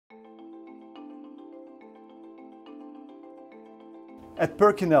At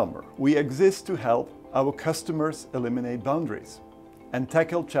PerkinElmer, we exist to help our customers eliminate boundaries and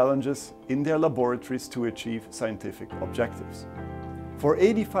tackle challenges in their laboratories to achieve scientific objectives. For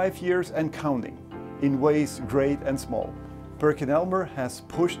 85 years and counting, in ways great and small, PerkinElmer has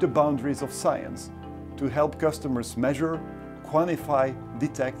pushed the boundaries of science to help customers measure, quantify,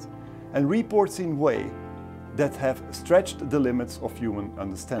 detect, and report in ways that have stretched the limits of human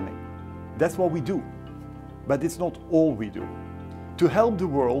understanding. That's what we do, but it's not all we do. To help the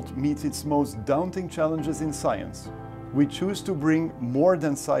world meet its most daunting challenges in science, we choose to bring more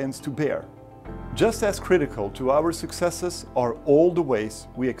than science to bear. Just as critical to our successes are all the ways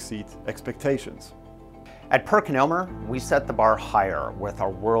we exceed expectations. At PerkinElmer, we set the bar higher with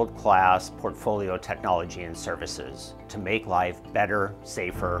our world-class portfolio technology and services to make life better,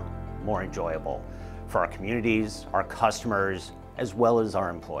 safer, more enjoyable for our communities, our customers, as well as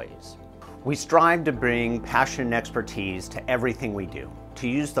our employees. We strive to bring passion and expertise to everything we do, to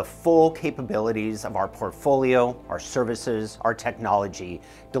use the full capabilities of our portfolio, our services, our technology,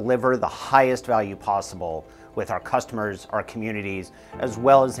 deliver the highest value possible with our customers, our communities, as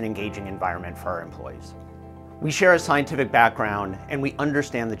well as an engaging environment for our employees. We share a scientific background and we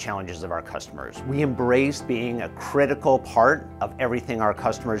understand the challenges of our customers. We embrace being a critical part of everything our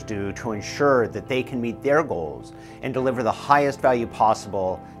customers do to ensure that they can meet their goals and deliver the highest value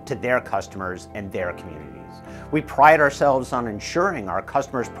possible to their customers and their communities. We pride ourselves on ensuring our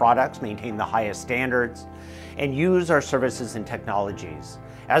customers' products maintain the highest standards and use our services and technologies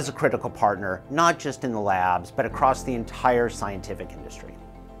as a critical partner, not just in the labs, but across the entire scientific industry.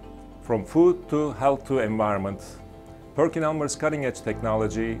 From food to health to environment, PerkinElmer's cutting-edge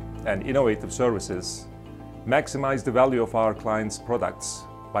technology and innovative services maximize the value of our clients' products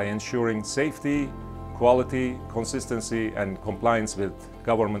by ensuring safety, quality, consistency, and compliance with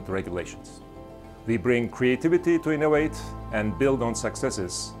government regulations. We bring creativity to innovate and build on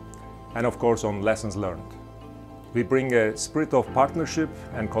successes, and of course on lessons learned. We bring a spirit of partnership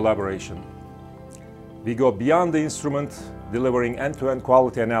and collaboration. We go beyond the instrument, delivering end-to-end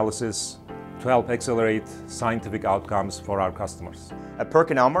quality analysis to help accelerate scientific outcomes for our customers. At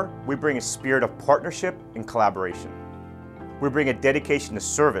PerkinElmer, we bring a spirit of partnership and collaboration. We bring a dedication to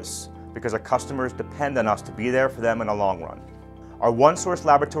service because our customers depend on us to be there for them in the long run. Our one-source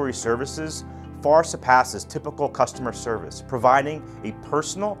laboratory services far surpasses typical customer service, providing a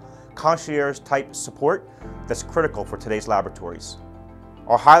personal, concierge-type support that's critical for today's laboratories.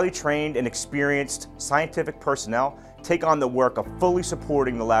 Our highly trained and experienced scientific personnel take on the work of fully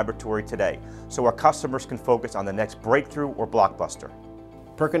supporting the laboratory today, so our customers can focus on the next breakthrough or blockbuster.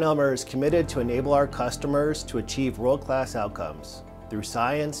 PerkinElmer is committed to enable our customers to achieve world-class outcomes through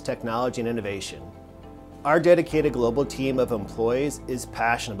science, technology, and innovation. Our dedicated global team of employees is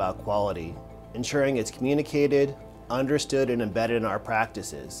passionate about quality, ensuring it's communicated, understood, and embedded in our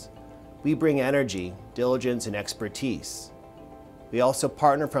practices. We bring energy, diligence, and expertise. We also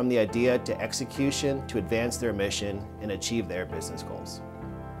partner from the idea to execution to advance their mission and achieve their business goals.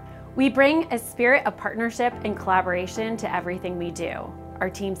 We bring a spirit of partnership and collaboration to everything we do. Our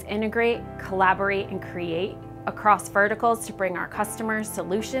teams integrate, collaborate, and create across verticals to bring our customers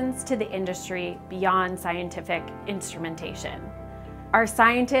solutions to the industry beyond scientific instrumentation. Our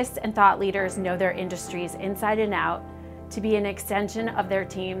scientists and thought leaders know their industries inside and out to be an extension of their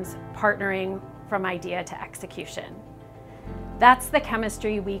teams, partnering from idea to execution. That's the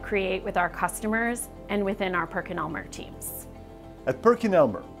chemistry we create with our customers and within our PerkinElmer teams. At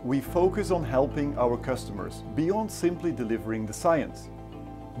PerkinElmer, we focus on helping our customers beyond simply delivering the science.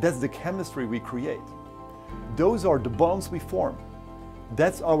 That's the chemistry we create. Those are the bonds we form.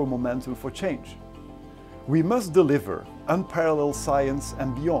 That's our momentum for change. We must deliver unparalleled science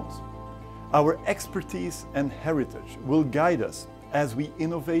and beyond. Our expertise and heritage will guide us as we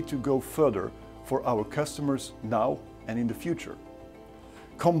innovate to go further for our customers now and in the future.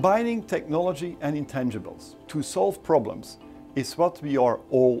 Combining technology and intangibles to solve problems is what we are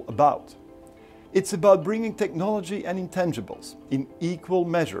all about. It's about bringing technology and intangibles in equal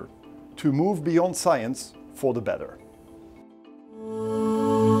measure to move beyond science for the better.